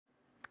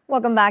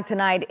Welcome back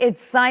tonight.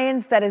 It's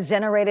science that has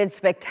generated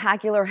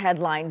spectacular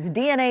headlines.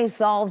 DNA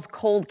solves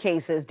cold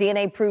cases.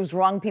 DNA proves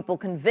wrong people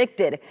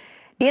convicted.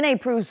 DNA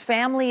proves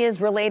family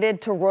is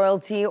related to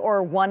royalty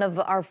or one of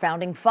our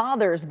founding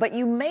fathers. But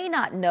you may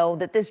not know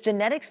that this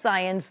genetic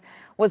science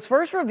was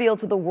first revealed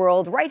to the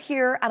world right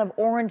here out of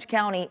Orange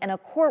County in a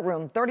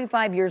courtroom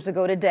 35 years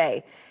ago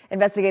today.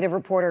 Investigative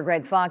reporter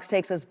Greg Fox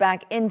takes us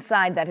back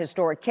inside that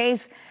historic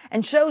case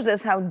and shows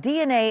us how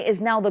DNA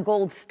is now the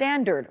gold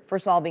standard for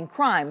solving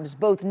crimes,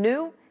 both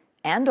new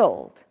and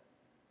old.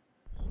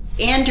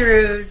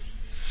 Andrews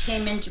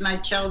came into my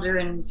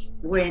children's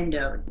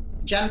window,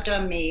 jumped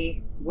on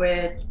me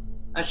with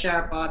a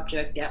sharp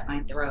object at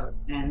my throat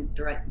and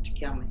threatened to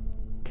kill me.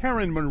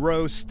 Karen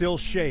Monroe still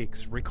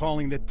shakes,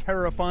 recalling the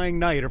terrifying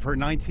night of her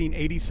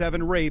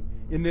 1987 rape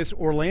in this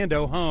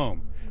Orlando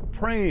home,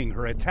 praying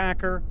her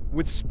attacker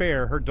would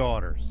spare her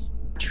daughters.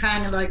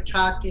 Trying to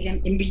talk to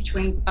him in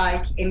between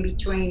fights, in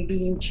between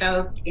being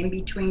choked, in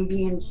between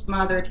being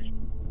smothered.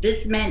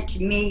 This meant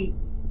to me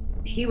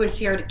he was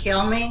here to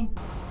kill me.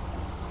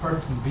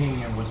 Purpose of being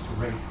here was to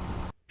rape.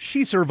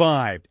 She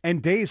survived,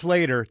 and days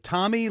later,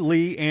 Tommie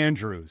Lee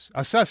Andrews,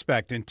 a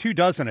suspect in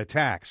 24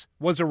 attacks,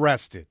 was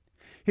arrested.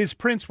 His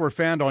prints were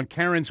found on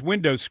Karen's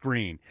window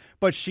screen,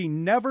 but she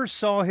never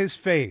saw his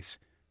face.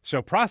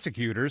 So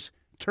prosecutors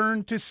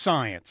turned to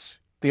science.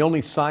 The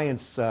only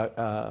science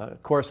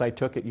course I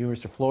took at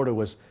University of Florida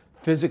was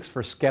physics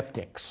for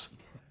skeptics.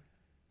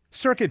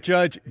 Circuit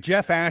Judge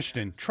Jeff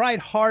Ashton tried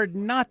hard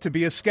not to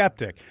be a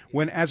skeptic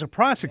when, as a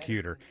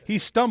prosecutor, he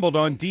stumbled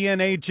on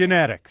DNA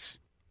genetics.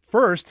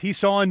 First, he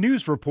saw a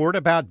news report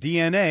about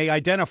DNA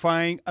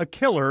identifying a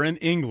killer in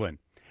England.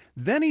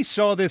 Then he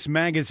saw this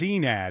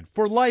magazine ad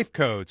for life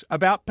codes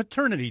about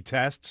paternity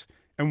tests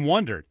and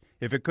wondered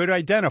if it could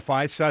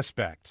identify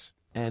suspects.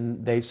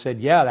 And they said,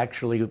 yeah,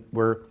 actually,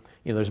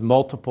 there's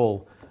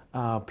multiple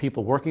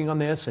people working on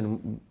this,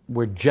 and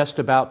we're just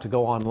about to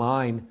go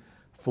online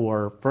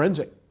for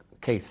forensic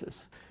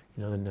cases.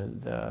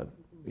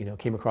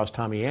 Came across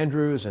Tommie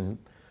Andrews, and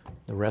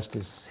the rest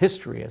is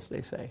history, as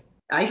they say.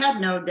 I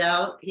had no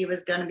doubt he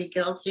was going to be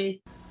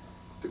guilty.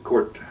 The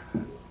court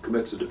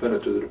commits the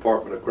defendant to the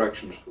Department of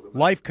Corrections.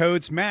 Life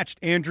codes matched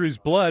Andrews'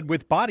 blood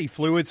with body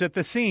fluids at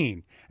the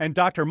scene, and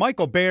Dr.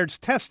 Michael Baird's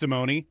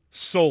testimony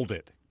sold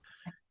it.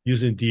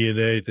 Using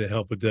DNA to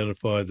help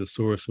identify the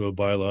source of a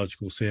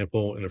biological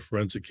sample in a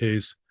forensic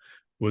case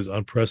was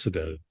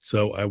unprecedented.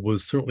 So I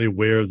was certainly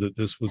aware that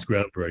this was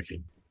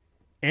groundbreaking.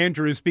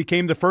 Andrews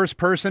became the first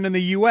person in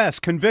the U.S.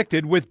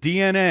 convicted with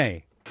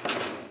DNA.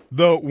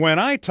 Though when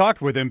I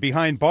talked with him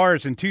behind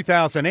bars in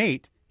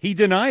 2008, he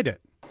denied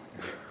it.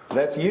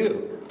 That's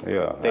you.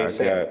 Yeah. They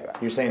say.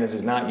 You're saying this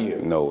is not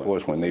you. No, it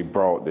was when they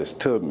brought this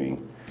to me,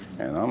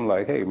 and I'm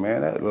like, hey,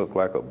 man, that looked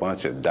like a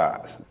bunch of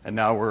dots. And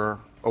now we're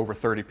over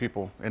 30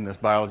 people in this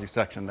biology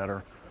section that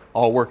are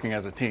all working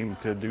as a team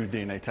to do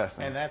DNA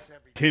testing. And that's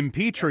Tim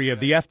Petrie of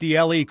the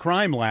FDLE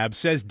Crime Lab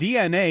says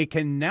DNA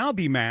can now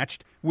be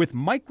matched with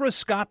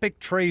microscopic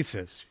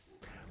traces.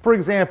 For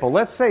example,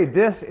 let's say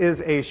this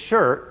is a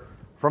shirt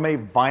from a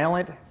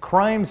violent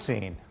crime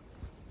scene.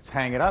 Let's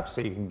hang it up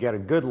so you can get a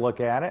good look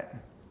at it.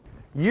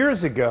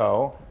 Years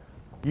ago,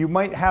 you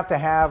might have to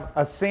have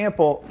a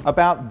sample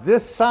about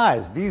this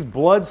size, these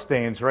blood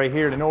stains right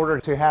here, in order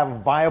to have a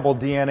viable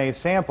DNA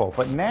sample.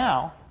 But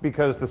now,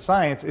 because the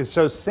science is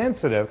so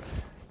sensitive,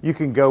 you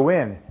can go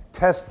in,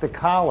 test the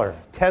collar,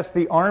 test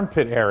the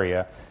armpit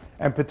area,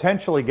 and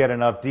potentially get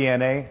enough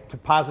DNA to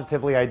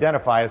positively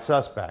identify a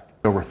suspect.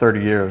 Over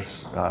 30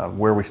 years,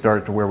 where we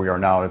started to where we are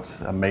now,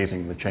 it's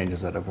amazing the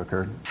changes that have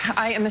occurred.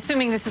 I am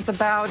assuming this is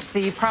about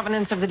the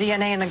provenance of the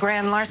DNA in the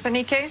grand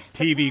larceny case?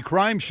 TV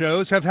crime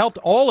shows have helped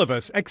all of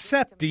us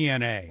accept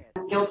DNA.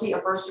 Guilty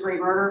of first-degree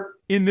murder.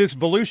 In this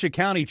Volusia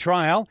County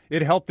trial,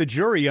 it helped the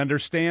jury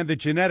understand the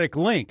genetic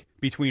link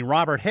between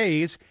Robert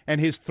Hayes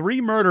and his 3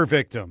 murder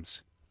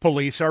victims.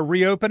 Police are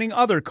reopening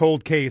other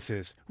cold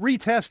cases,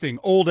 retesting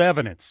old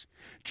evidence.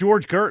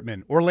 George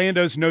Gertman,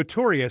 Orlando's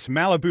notorious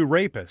Malibu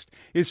rapist,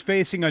 is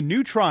facing a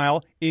new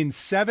trial in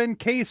 7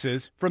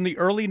 cases from the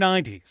early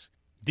 90s.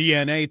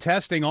 DNA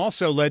testing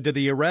also led to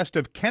the arrest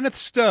of Kenneth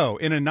Stowe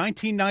in a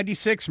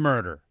 1996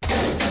 murder.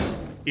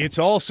 It's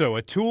also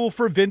a tool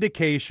for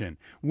vindication,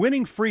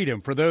 winning freedom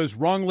for those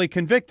wrongly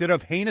convicted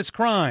of heinous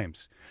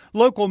crimes.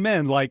 Local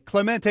men like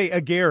Clemente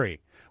Aguirre,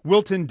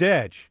 Wilton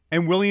Dedge,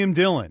 and William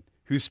Dillon,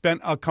 who spent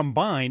a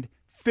combined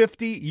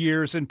 50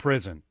 years in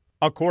prison.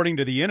 According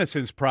to the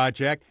Innocence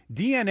Project,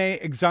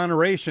 DNA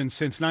exoneration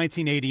since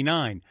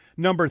 1989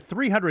 numbered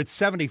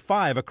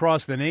 375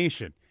 across the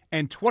nation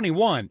and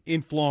 21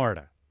 in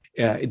Florida.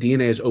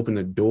 DNA has opened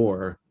the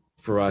door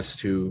for us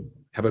to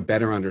have a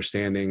better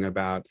understanding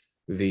about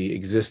the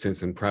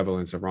existence and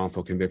prevalence of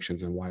wrongful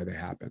convictions and why they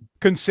happen.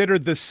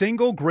 Considered the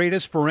single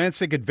greatest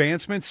forensic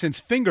advancement since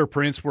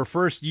fingerprints were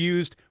first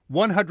used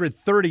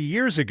 130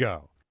 years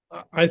ago.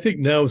 I think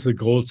now is the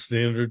gold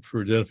standard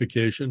for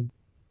identification.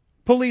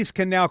 Police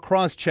can now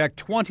cross-check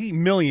 20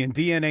 million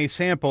DNA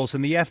samples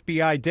in the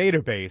FBI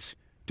database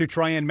to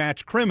try and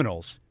match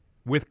criminals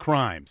with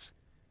crimes.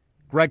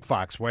 Greg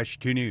Fox, WESH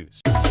 2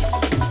 News.